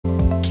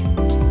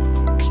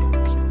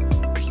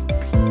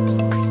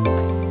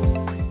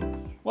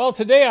Well,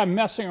 today I'm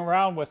messing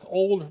around with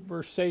old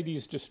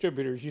Mercedes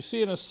distributors. You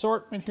see an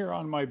assortment here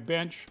on my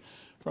bench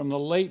from the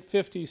late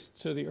 50s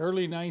to the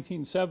early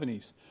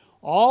 1970s.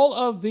 All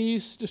of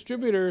these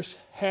distributors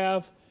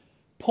have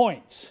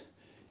points.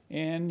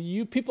 And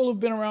you people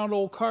who've been around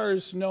old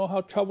cars know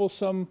how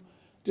troublesome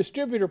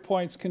distributor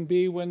points can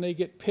be when they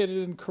get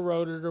pitted and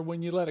corroded, or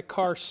when you let a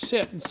car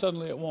sit and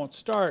suddenly it won't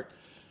start.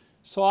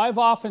 So I've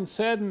often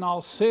said, and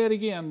I'll say it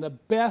again, the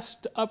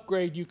best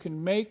upgrade you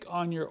can make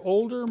on your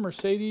older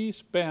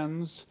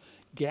Mercedes-Benz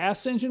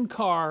gas engine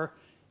car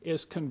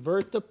is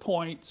convert the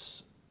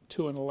points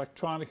to an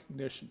electronic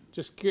ignition.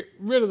 Just get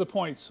rid of the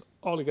points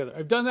altogether.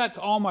 I've done that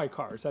to all my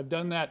cars. I've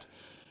done that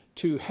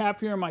to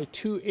Happier, my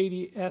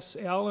 280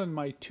 SL and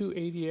my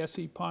 280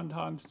 SE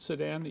Ponton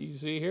sedan that you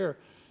see here.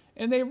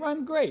 And they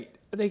run great.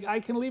 I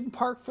can leave them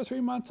parked for 3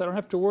 months. I don't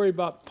have to worry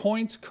about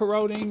points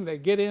corroding. They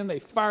get in, they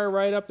fire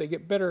right up, they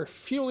get better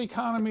fuel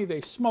economy, they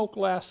smoke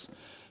less.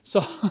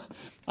 So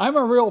I'm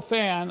a real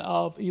fan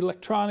of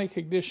electronic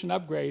ignition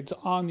upgrades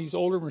on these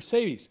older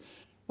Mercedes.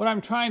 What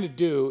I'm trying to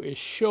do is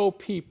show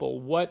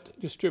people what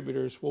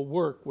distributors will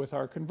work with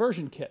our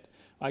conversion kit.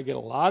 I get a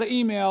lot of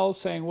emails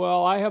saying,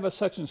 well, I have a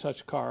such and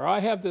such car, I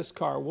have this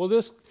car, will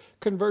this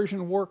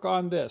conversion work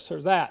on this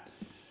or that?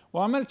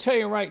 Well, I'm going to tell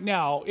you right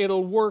now,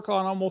 it'll work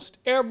on almost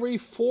every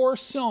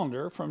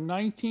 4-cylinder from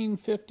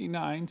 1959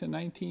 to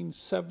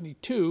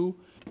 1972,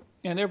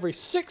 and every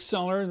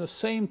 6-cylinder in the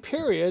same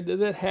period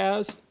that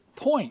has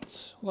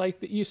points, like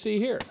that you see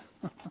here.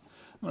 I'm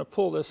going to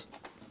pull this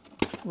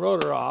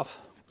rotor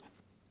off.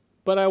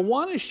 But I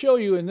want to show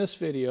you in this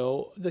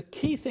video the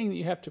key thing that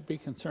you have to be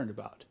concerned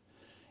about,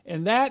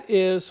 and that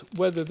is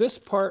whether this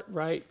part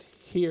right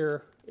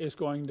here is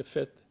going to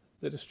fit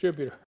the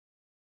distributor.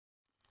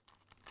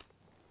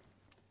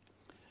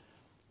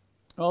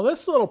 Well,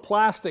 this little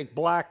plastic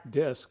black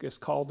disc is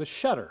called the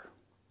shutter.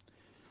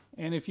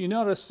 And if you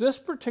notice, this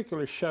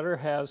particular shutter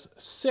has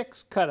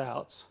 6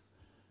 cutouts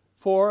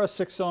for a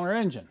 6-cylinder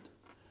engine.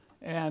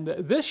 And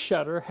this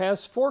shutter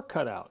has 4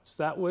 cutouts.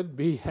 That would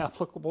be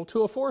applicable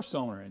to a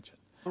 4-cylinder engine.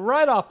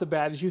 Right off the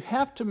bat is you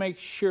have to make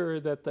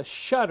sure that the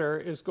shutter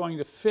is going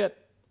to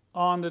fit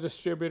on the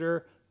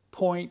distributor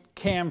point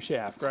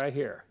camshaft right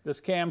here.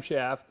 This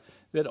camshaft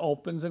that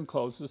opens and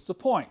closes the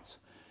points.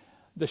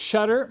 The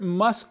shutter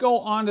must go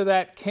onto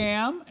that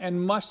cam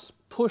and must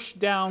push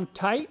down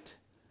tight,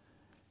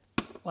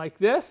 like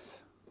this.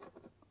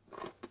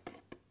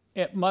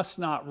 It must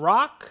not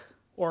rock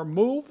or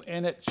move,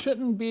 and it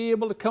shouldn't be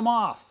able to come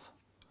off.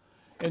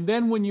 And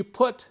then when you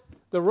put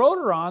the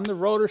rotor on, the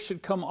rotor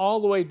should come all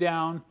the way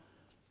down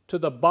to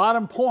the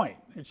bottom point.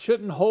 It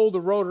shouldn't hold the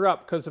rotor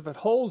up, because if it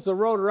holds the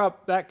rotor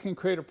up, that can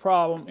create a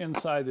problem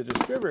inside the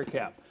distributor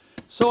cap.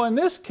 So in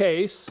this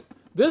case,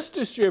 this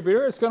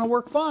distributor is going to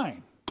work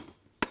fine.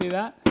 See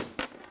that?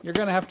 You're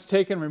going to have to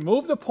take and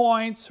remove the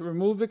points,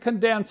 remove the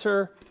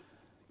condenser,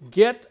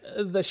 get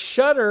the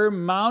shutter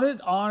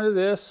mounted onto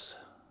this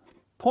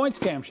points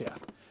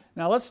camshaft.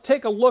 Now let's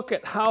take a look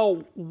at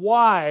how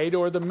wide,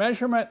 or the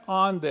measurement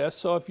on this.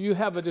 So if you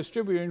have a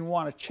distributor and you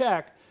want to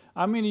check,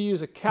 I'm going to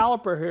use a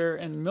caliper here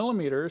in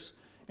millimeters,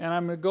 and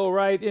I'm going to go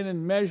right in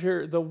and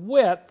measure the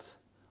width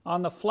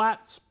on the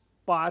flat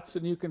spots,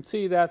 and you can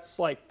see that's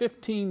like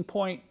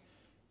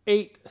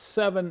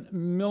 15.87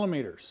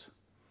 millimeters.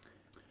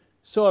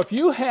 So if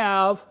you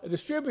have a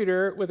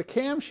distributor with a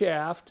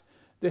camshaft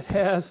that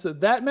has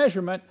that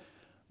measurement,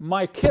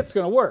 my kit's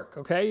going to work,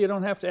 okay? You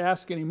don't have to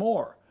ask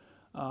anymore.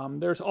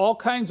 There's all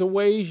kinds of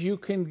ways you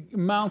can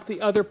mount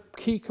the other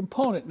key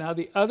component. Now,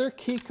 the other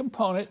key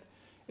component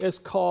is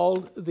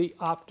called the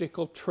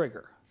optical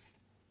trigger.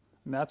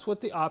 And that's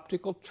what the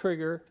optical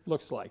trigger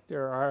looks like.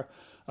 There are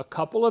a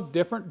couple of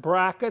different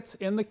brackets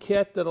in the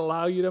kit that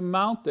allow you to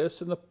mount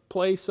this in the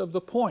place of the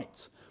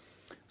points.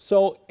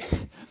 So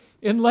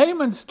in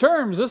layman's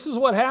terms, this is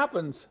what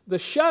happens. The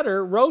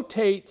shutter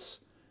rotates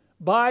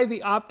by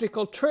the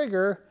optical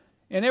trigger,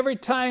 and every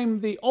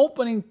time the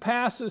opening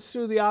passes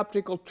through the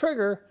optical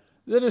trigger,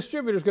 the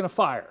distributor is going to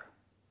fire.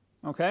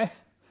 Okay?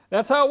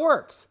 That's how it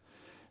works.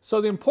 So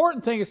the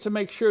important thing is to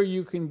make sure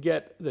you can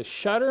get the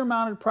shutter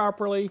mounted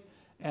properly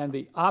and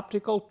the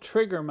optical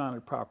trigger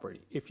mounted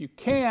properly. If you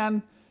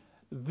can,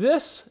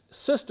 this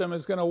system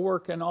is going to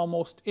work in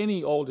almost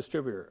any old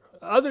distributor.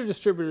 Other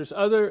distributors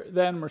other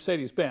than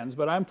Mercedes-Benz,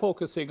 but I'm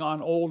focusing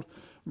on old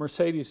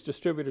Mercedes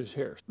distributors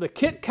here. The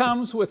kit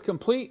comes with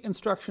complete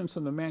instructions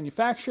from the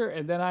manufacturer,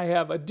 and then I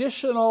have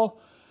additional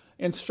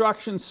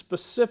instructions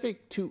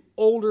specific to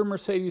older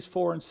Mercedes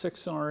 4- and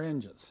 6-cylinder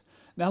engines.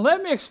 Now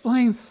let me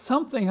explain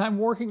something I'm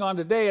working on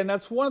today, and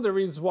that's one of the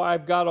reasons why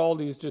I've got all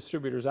these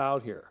distributors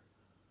out here.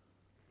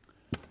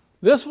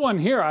 This one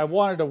here I've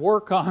wanted to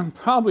work on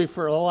probably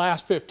for the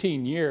last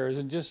 15 years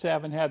and just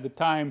haven't had the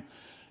time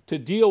to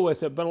deal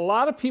with it. But a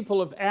lot of people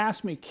have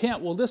asked me,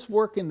 Kent, will this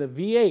work in the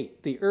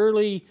V8, the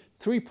early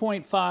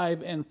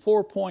 3.5 and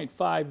 4.5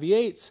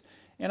 V8s?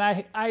 And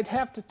I'd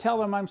have to tell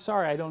them, I'm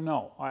sorry, I don't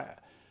know.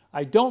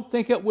 I don't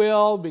think it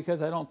will,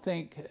 because I don't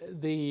think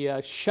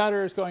the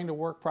shutter is going to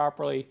work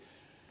properly.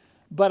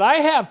 But I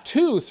have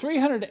two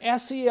 300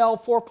 SEL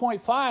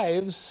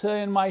 4.5s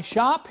in my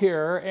shop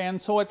here, and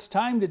so it's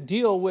time to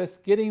deal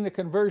with getting the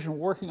conversion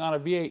working on a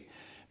V8,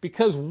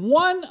 because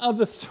one of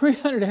the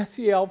 300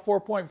 SEL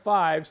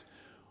 4.5s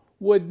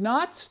would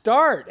not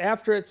start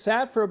after it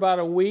sat for about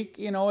a week.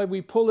 You know, we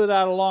pulled it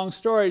out of long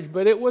storage,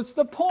 but it was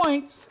the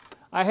points.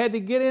 I had to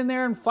get in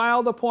there and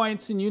file the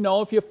points, and you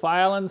know, if you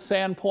file and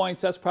sand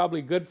points, that's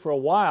probably good for a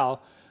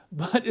while,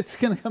 but it's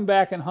going to come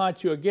back and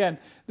haunt you again.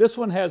 This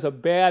one has a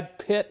bad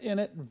pit in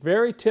it,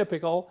 very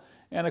typical,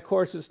 and of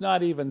course it's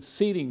not even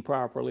seating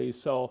properly,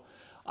 so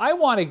I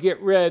want to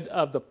get rid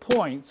of the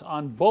points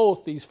on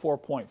both these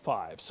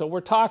 4.5s. So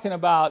we're talking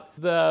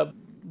about the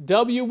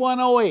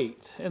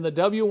W108 and the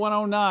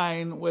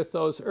W109 with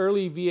those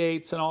early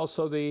V8s, and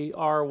also the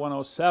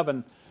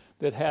R107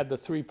 that had the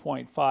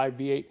 3.5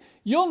 V8.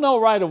 You'll know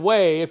right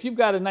away, if you've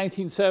got a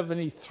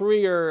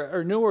 1973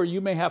 or newer,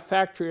 you may have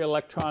factory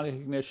electronic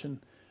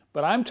ignition,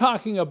 but I'm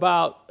talking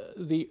about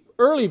the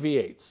early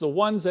V8s, the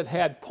ones that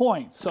had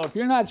points. So if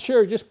you're not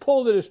sure, just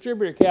pull the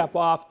distributor cap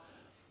off.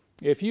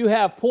 If you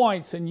have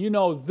points, and you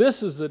know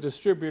this is the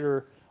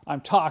distributor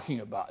I'm talking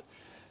about.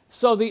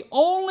 So the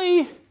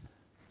only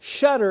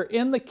shutter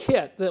in the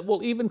kit that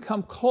will even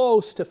come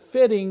close to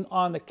fitting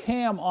on the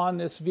cam on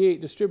this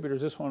V8 distributor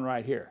is this one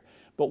right here.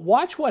 But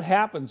watch what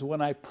happens when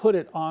I put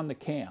it on the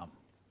cam.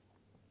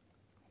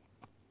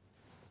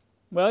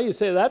 Well, you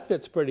say that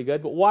fits pretty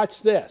good, but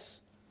watch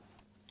this.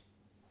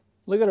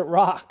 Look at it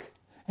rock,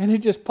 and it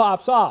just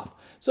pops off.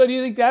 So do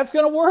you think that's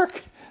going to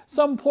work?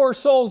 Some poor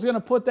soul's going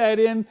to put that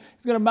in,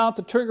 he's going to mount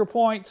the trigger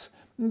points,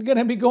 and going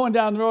to be going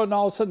down the road, and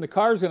all of a sudden the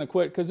car's going to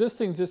quit because this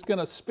thing's just going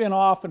to spin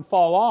off and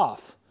fall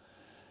off.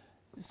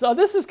 So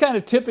this is kind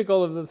of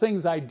typical of the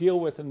things I deal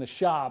with in the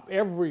shop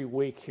every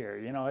week here.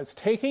 You know, it's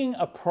taking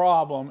a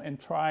problem and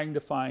trying to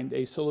find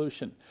a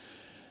solution.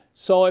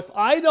 So if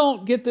I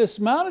don't get this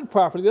mounted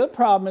properly, the other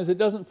problem is it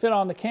doesn't fit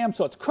on the cam,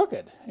 so it's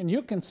crooked. And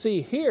you can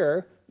see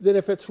here that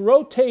if it's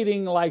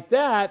rotating like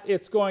that,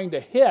 it's going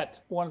to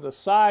hit one of the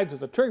sides of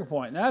the trigger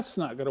point, and that's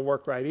not going to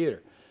work right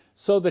either.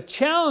 So the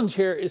challenge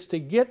here is to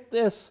get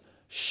this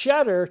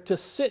shutter to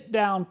sit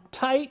down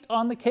tight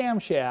on the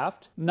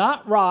camshaft,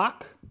 not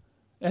rock,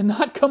 and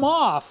not come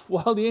off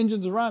while the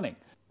engine's running.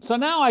 So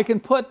now I can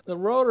put the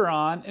rotor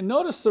on, and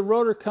notice the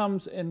rotor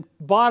comes and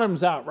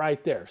bottoms out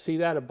right there. See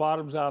that? It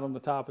bottoms out on the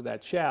top of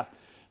that shaft.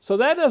 So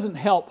that doesn't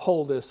help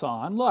hold this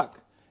on.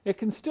 Look, it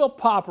can still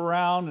pop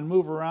around and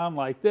move around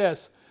like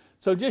this.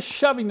 So just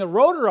shoving the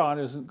rotor on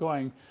isn't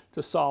going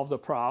to solve the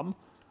problem.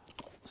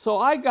 So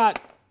I got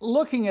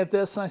looking at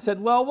this and I said,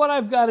 well, what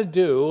I've got to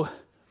do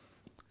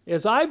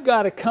is I've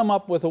got to come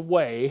up with a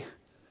way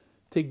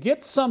to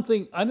get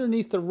something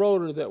underneath the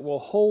rotor that will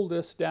hold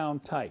this down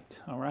tight,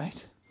 all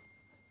right?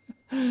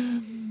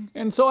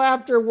 And so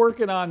after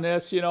working on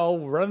this, you know,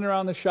 running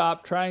around the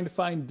shop, trying to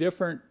find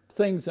different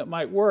things that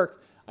might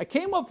work, I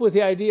came up with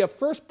the idea of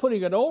first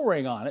putting an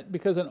O-ring on it,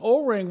 because an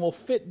O-ring will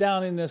fit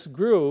down in this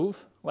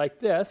groove like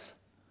this.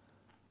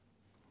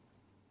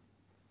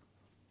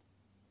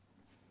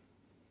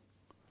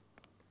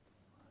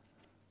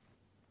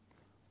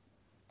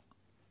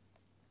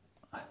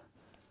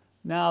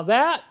 Now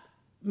that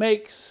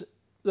makes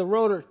the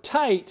rotor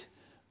tight,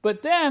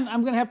 but then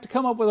I'm going to have to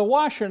come up with a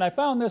washer, and I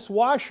found this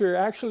washer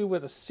actually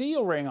with a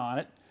seal ring on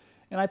it,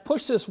 and I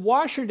push this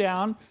washer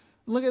down,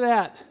 and look at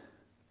that.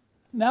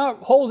 Now it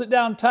holds it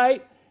down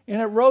tight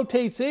and it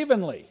rotates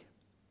evenly.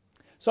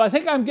 So I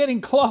think I'm getting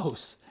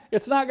close.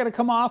 It's not going to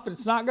come off and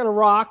it's not going to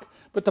rock,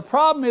 but the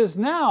problem is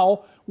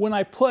now when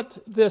I put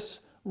this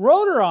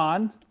rotor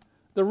on,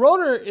 the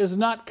rotor is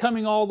not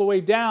coming all the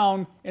way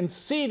down and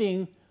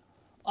seating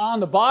on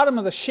the bottom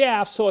of the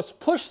shaft, so it's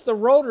pushed the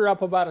rotor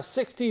up about a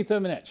 1/16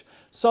 of an inch.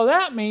 So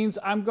that means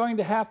I'm going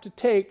to have to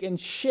take and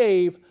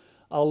shave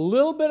a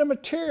little bit of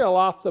material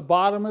off the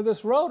bottom of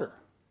this rotor.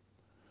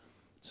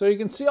 So you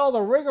can see all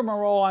the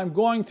rigmarole I'm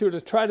going through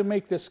to try to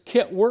make this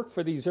kit work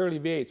for these early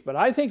V8s, but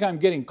I think I'm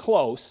getting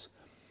close.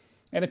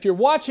 And if you're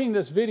watching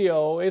this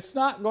video, it's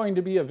not going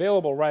to be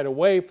available right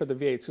away for the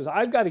V8s, because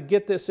I've got to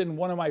get this in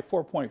one of my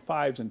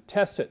 4.5s and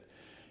test it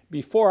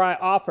before I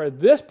offer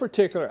this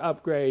particular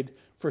upgrade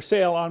for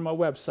sale on my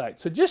website.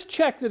 So just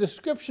check the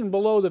description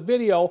below the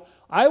video.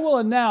 I will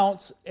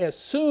announce as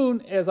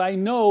soon as I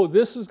know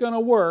this is going to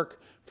work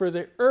for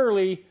the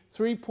early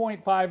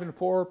 3.5 and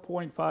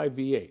 4.5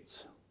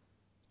 V8s.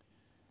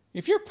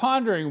 If you're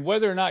pondering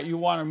whether or not you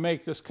want to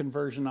make this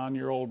conversion on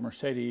your old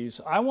Mercedes,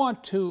 I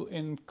want to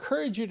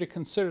encourage you to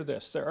consider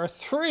this. There are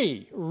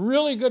 3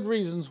 really good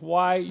reasons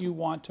why you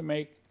want to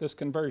make this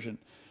conversion.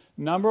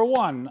 Number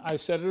 1, I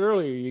said it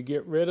earlier, you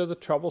get rid of the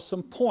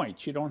troublesome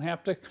points. You don't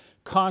have to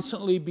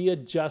constantly be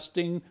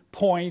adjusting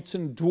points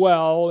and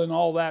dwell and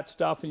all that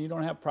stuff, and you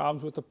don't have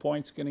problems with the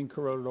points getting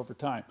corroded over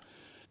time.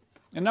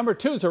 And number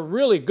 2 is a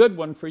really good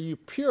one for you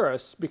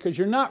purists, because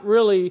you're not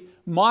really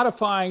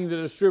modifying the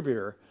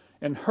distributor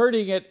and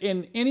hurting it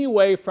in any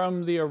way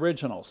from the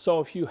original.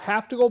 So if you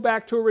have to go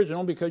back to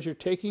original because you're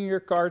taking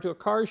your car to a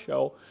car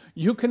show,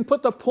 you can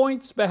put the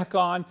points back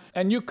on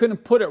and you can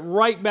put it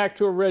right back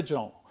to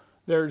original.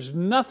 There's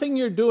nothing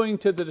you're doing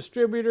to the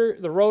distributor,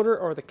 the rotor,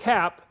 or the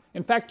cap.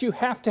 In fact, you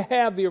have to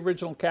have the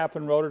original cap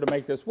and rotor to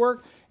make this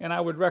work, and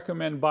I would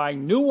recommend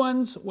buying new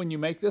ones when you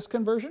make this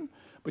conversion.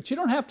 But you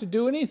don't have to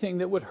do anything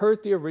that would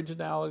hurt the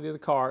originality of the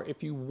car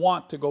if you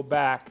want to go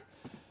back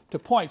to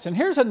points. And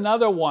here's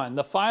another one,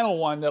 the final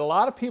one, that a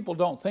lot of people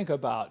don't think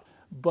about.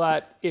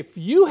 But if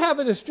you have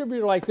a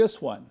distributor like this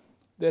one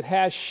that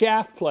has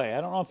shaft play,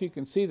 I don't know if you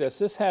can see this,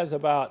 this has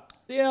about,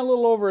 a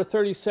little over a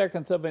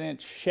 32nd of an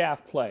inch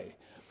shaft play.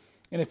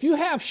 And if you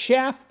have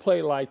shaft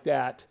play like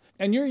that,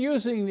 and you're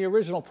using the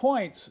original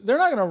points, they're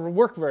not going to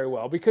work very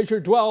well because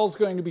your dwell is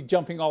going to be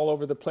jumping all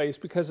over the place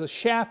because the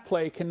shaft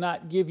play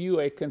cannot give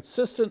you a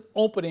consistent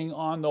opening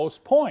on those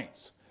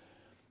points.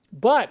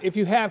 But if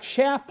you have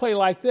shaft play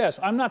like this,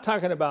 I'm not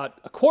talking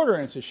about 1/4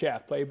 inch of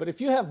shaft play, but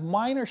if you have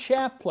minor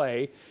shaft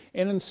play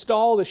and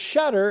install the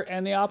shutter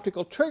and the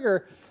optical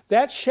trigger,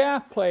 that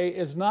shaft play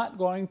is not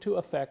going to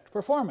affect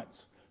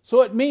performance.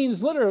 So it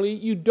means literally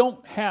you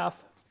don't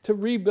have to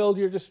rebuild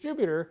your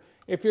distributor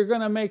if you're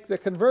going to make the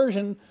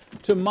conversion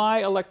to my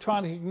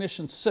electronic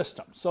ignition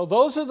system. So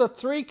those are the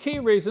 3 key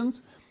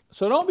reasons.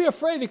 So don't be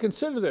afraid to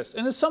consider this.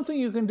 And it's something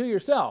you can do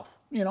yourself.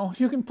 You know,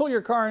 you can pull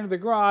your car into the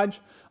garage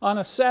on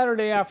a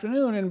Saturday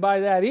afternoon, and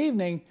by that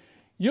evening,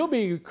 you'll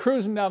be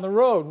cruising down the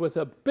road with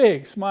a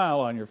big smile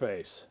on your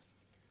face.